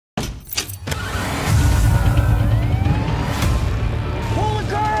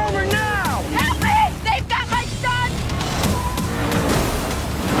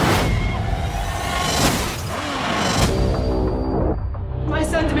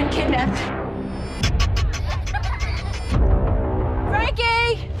can't.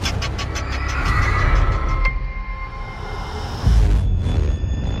 Frankie!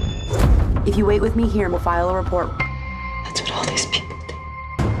 If you wait with me here, we'll file a report. That's what all these people did.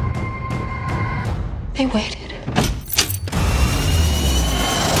 They waited.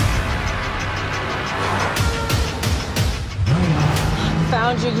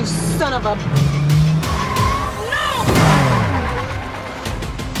 Found you, you son of a... No!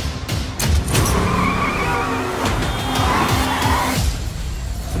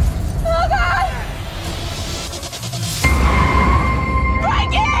 Oh, God!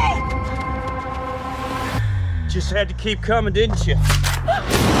 Frankie! Just had to keep coming, didn't you?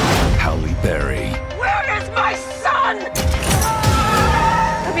 Halle Berry. Where is my son?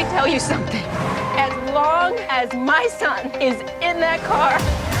 Let me tell you something. As long as my son is in that car,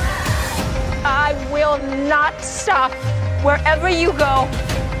 I will not stop. Wherever you go,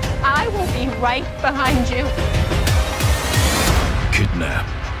 I will be right behind you. KIDNAP.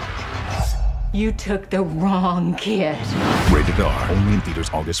 You took the wrong kid. Rated R. Only in theaters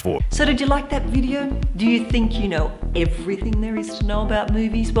August 4th. So did you like that video? Do you think you know everything there is to know about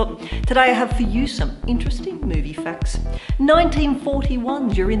movies? Well, today I have for you some interesting movie facts. 1941,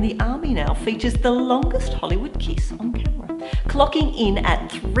 You're in the Army Now features the longest Hollywood kiss on camera, clocking in at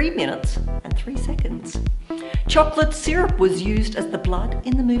 3 minutes and 3 seconds. Chocolate syrup was used as the blood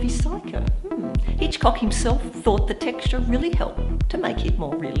in the movie Psycho. Hitchcock himself thought the texture really helped to make it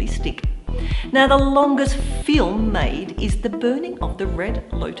more realistic. Now, the longest film made is The Burning of the Red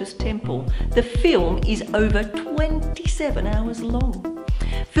Lotus Temple. The film is over 27 hours long.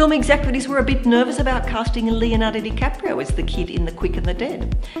 Film executives were a bit nervous about casting Leonardo DiCaprio as the kid in The Quick and the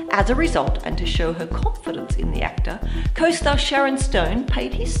Dead. As a result, and to show her confidence in the actor, co-star Sharon Stone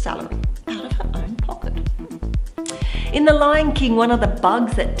paid his salary out of her own pocket. In The Lion King, one of the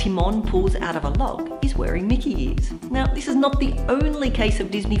bugs that Timon pulls out of a log is wearing Mickey ears. Now, this is not the only case of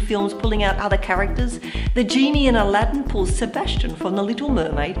Disney films pulling out other characters. The genie in Aladdin pulls Sebastian from The Little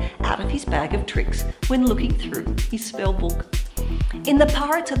Mermaid out of his bag of tricks when looking through his spell book. In the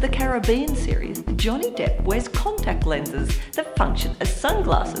Pirates of the Caribbean series, Johnny Depp wears contact lenses that function as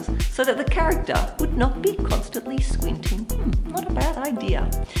sunglasses so that the character would not be constantly squinting. Not a bad idea.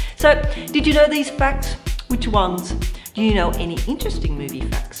 So, did you know these facts? Which ones? Do you know any interesting movie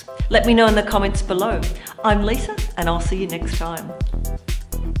facts? Let me know in the comments below. I'm Lisa, and I'll see you next time.